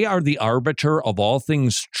they are the arbiter of all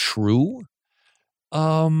things true,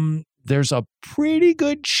 there's a pretty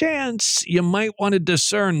good chance you might want to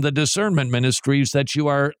discern the discernment ministries that you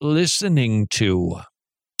are listening to.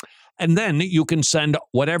 And then you can send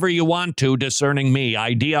whatever you want to discerning me,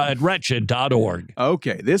 idea@wretched.org.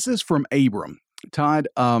 Okay, this is from Abram. Todd,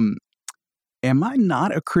 am I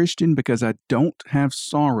not a Christian because I don't have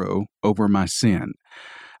sorrow over my sin?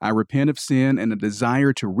 I repent of sin and a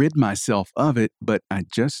desire to rid myself of it, but I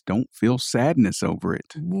just don't feel sadness over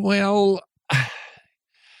it. Well,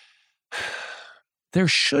 there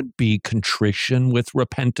should be contrition with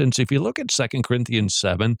repentance. If you look at 2 Corinthians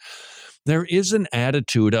 7, there is an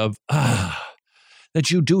attitude of, that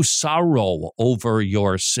you do sorrow over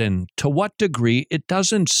your sin. To what degree, it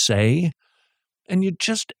doesn't say. And you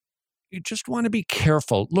just want to be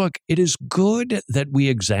careful. Look, it is good that we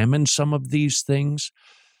examine some of these things,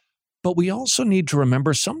 but we also need to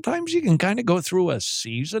remember sometimes you can kind of go through a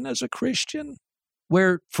season as a Christian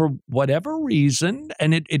where for whatever reason,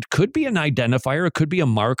 and it could be an identifier, it could be a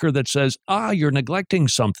marker that says, you're neglecting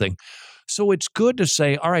something. So it's good to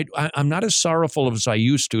say, all right, I'm not as sorrowful as I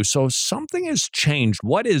used to. So something has changed.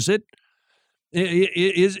 What is it?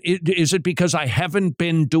 Is it because I haven't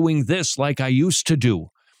been doing this like I used to do?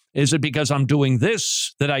 Is it because I'm doing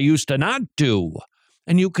this that I used to not do?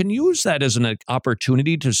 And you can use that as an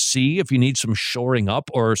opportunity to see if you need some shoring up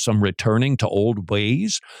or some returning to old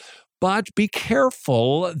ways. But be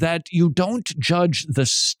careful that you don't judge the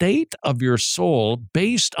state of your soul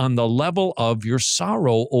based on the level of your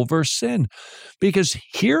sorrow over sin. Because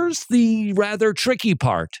here's the rather tricky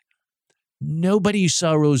part. Nobody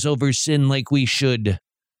sorrows over sin like we should.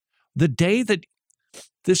 The day that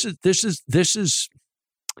this is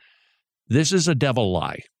a devil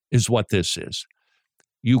lie, is what this is.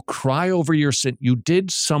 You cry over your sin. You did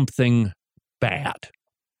something bad.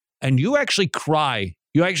 And you actually cry.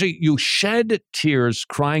 You shed tears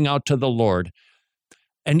crying out to the Lord.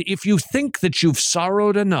 And if you think that you've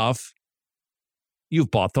sorrowed enough,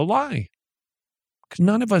 you've bought the lie. Because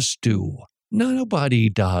none of us do. Nobody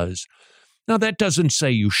does. Now, that doesn't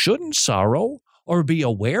say you shouldn't sorrow or be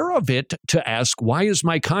aware of it to ask, why is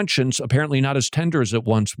my conscience apparently not as tender as it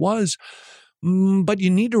once was? But you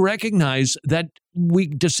need to recognize that we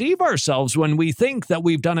deceive ourselves when we think that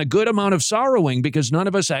we've done a good amount of sorrowing because none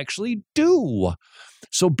of us actually do.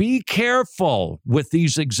 So be careful with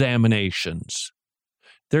these examinations.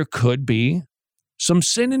 There could be some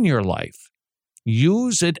sin in your life.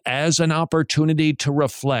 Use it as an opportunity to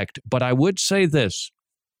reflect. But I would say this.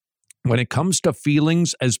 When it comes to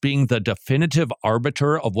feelings as being the definitive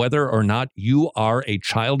arbiter of whether or not you are a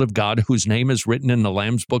child of God whose name is written in the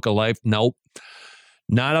Lamb's Book of Life, nope,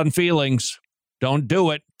 not on feelings. Don't do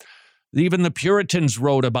it. Even the Puritans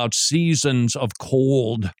wrote about seasons of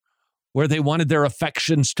cold where they wanted their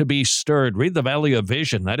affections to be stirred. Read the Valley of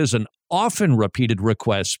Vision. That is an often repeated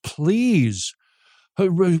request. Please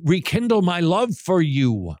rekindle my love for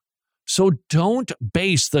you. So don't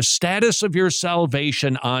base the status of your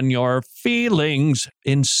salvation on your feelings.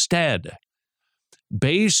 Instead,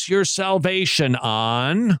 base your salvation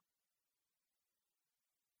on,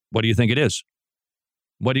 what do you think it is?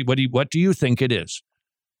 What do you think it is?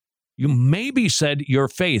 You maybe said your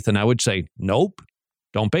faith, and I would say, nope,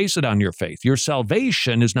 don't base it on your faith. Your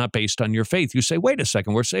salvation is not based on your faith. You say, wait a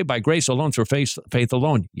second, we're saved by grace alone, through faith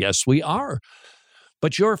alone. Yes, we are.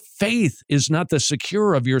 But your faith is not the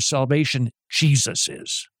secure of your salvation. Jesus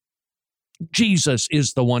is. Jesus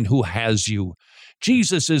is the one who has you.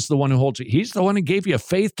 Jesus is the one who holds you. He's the one who gave you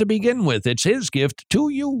faith to begin with. It's his gift to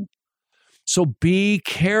you. So be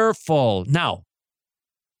careful. Now,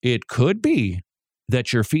 it could be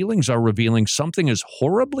that your feelings are revealing something is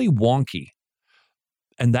horribly wonky.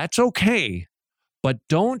 And that's okay. But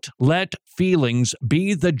don't let feelings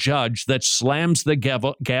be the judge that slams the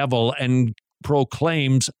gavel and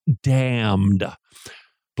proclaims damned.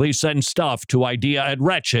 Please send stuff to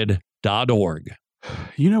idea@wretched.org.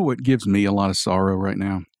 You know what gives me a lot of sorrow right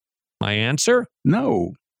now? My answer?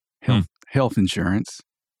 No. Health insurance.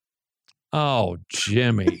 Oh,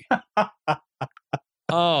 Jimmy.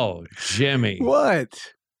 Oh, Jimmy. What?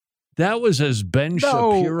 That was as Ben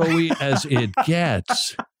Shapiro-y as it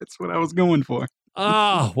gets. That's what I was going for.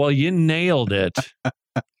 Oh, well, you nailed it.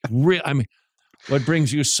 What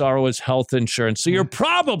brings you sorrow is health insurance. So you're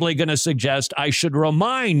probably going to suggest I should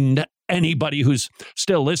remind anybody who's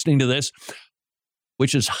still listening to this,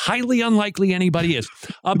 which is highly unlikely anybody is,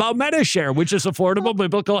 about MediShare, which is affordable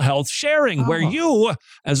biblical health sharing, where you,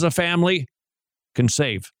 as a family, can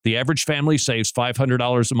save. The average family saves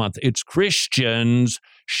 $500 a month. It's Christians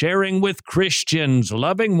sharing with Christians,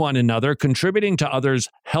 loving one another, contributing to others'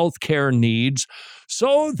 healthcare needs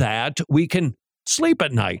so that we can sleep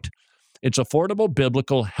at night. It's affordable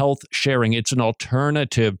biblical health sharing. It's an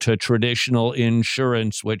alternative to traditional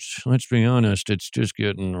insurance, which, let's be honest, it's just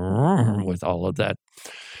getting with all of that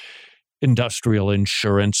industrial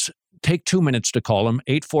insurance. Take 2 minutes to call them,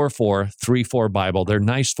 844-34-BIBLE. They're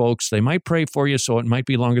nice folks. They might pray for you, so it might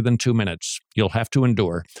be longer than 2 minutes. You'll have to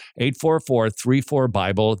endure.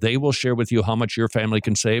 844-34-BIBLE. They will share with you how much your family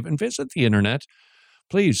can save. And visit the internet.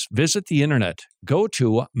 Please visit the internet. Go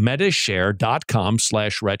to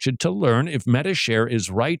metashare.com/wretched to learn if Metashare is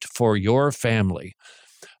right for your family.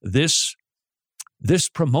 This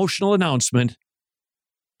promotional announcement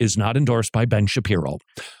is not endorsed by Ben Shapiro.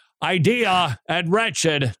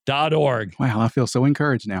 idea@wretched.org. Wow, I feel so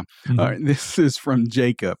encouraged now. Mm-hmm. All right, this is from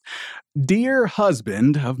Jacob. Dear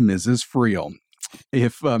husband of Mrs. Friel,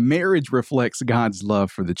 if marriage reflects God's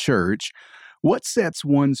love for the church, what sets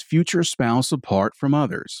one's future spouse apart from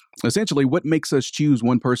others? Essentially, what makes us choose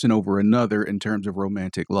one person over another in terms of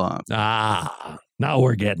romantic love? Now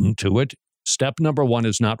we're getting to it. Step number 1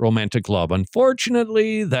 is not romantic love.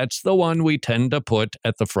 Unfortunately, that's the one we tend to put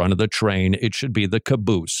at the front of the train. It should be the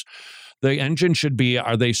caboose. The engine should be,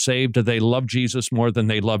 are they saved? Do they love Jesus more than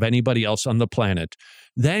they love anybody else on the planet?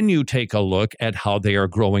 Then you take a look at how they are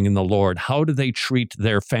growing in the Lord. How do they treat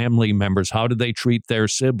their family members? How do they treat their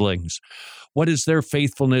siblings? What is their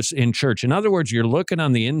faithfulness in church? In other words, you're looking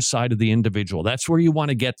on the inside of the individual. That's where you want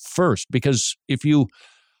to get first, because if you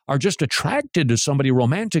are just attracted to somebody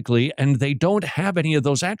romantically and they don't have any of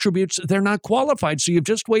those attributes, they're not qualified. So you've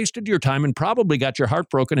just wasted your time and probably got your heart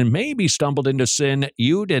broken and maybe stumbled into sin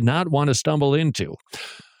you did not want to stumble into.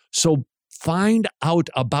 So find out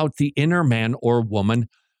about the inner man or woman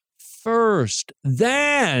first.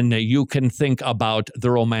 Then you can think about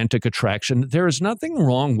the romantic attraction. There is nothing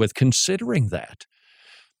wrong with considering that.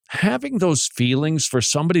 Having those feelings for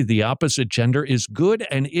somebody the opposite gender is good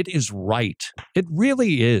and it is right. It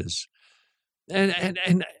really is. And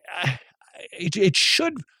it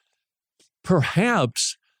should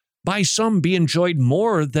perhaps by some be enjoyed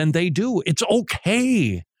more than they do. It's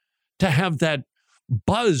okay to have that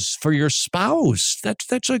buzz for your spouse.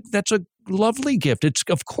 That's a lovely gift. It's,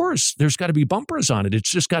 of course, there's got to be bumpers on it.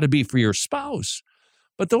 It's just got to be for your spouse.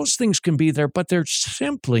 But those things can be there, but they're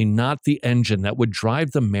simply not the engine that would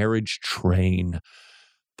drive the marriage train.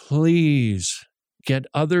 Please get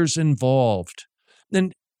others involved.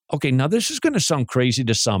 And, okay, now this is going to sound crazy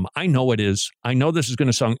to some. I know it is. I know this is going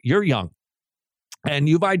to sound, you're young, and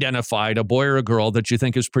you've identified a boy or a girl that you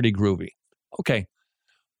think is pretty groovy. Okay,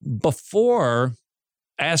 before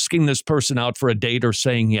asking this person out for a date or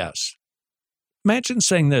saying yes, imagine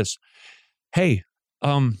saying this, hey,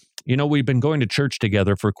 we've been going to church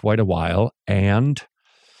together for quite a while, and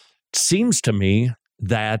it seems to me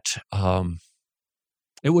that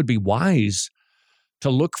it would be wise to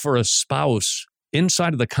look for a spouse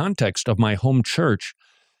inside of the context of my home church.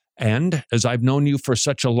 And as I've known you for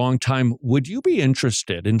such a long time, would you be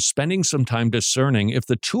interested in spending some time discerning if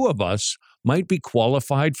the two of us might be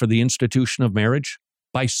qualified for the institution of marriage?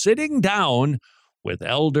 By sitting down with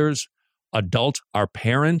elders, our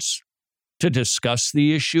parents, to discuss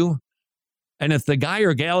the issue. And if the guy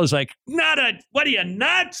or gal is like, what are you,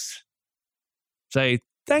 nuts? Say,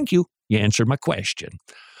 thank you. You answered my question.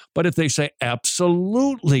 But if they say,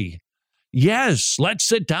 absolutely, yes, let's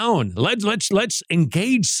sit down. Let's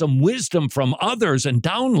engage some wisdom from others and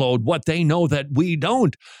download what they know that we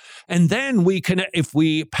don't. And then we can, if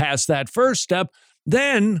we pass that first step,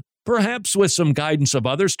 then perhaps with some guidance of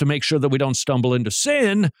others to make sure that we don't stumble into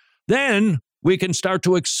sin, then we can start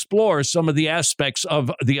to explore some of the aspects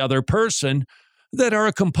of the other person that are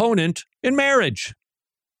a component in marriage.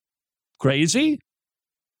 Crazy?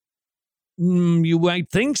 You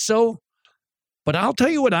might think so, but I'll tell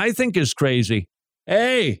you what I think is crazy.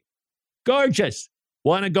 Hey, gorgeous,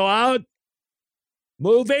 want to go out?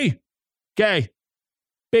 Movie? Okay,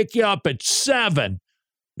 pick you up at 7.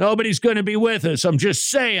 Nobody's going to be with us, I'm just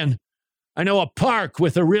saying. I know a park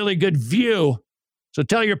with a really good view, so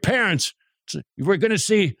tell your parents. We're going to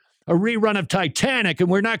see a rerun of Titanic, and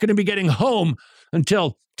we're not going to be getting home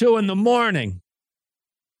until 2 a.m.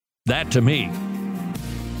 That, to me,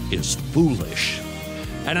 is foolish.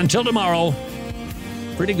 And until tomorrow,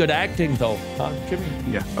 pretty good acting, though, huh, Jimmy?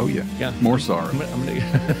 Yeah. Oh, yeah. More sorrow.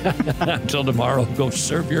 Until tomorrow, go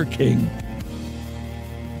serve your king.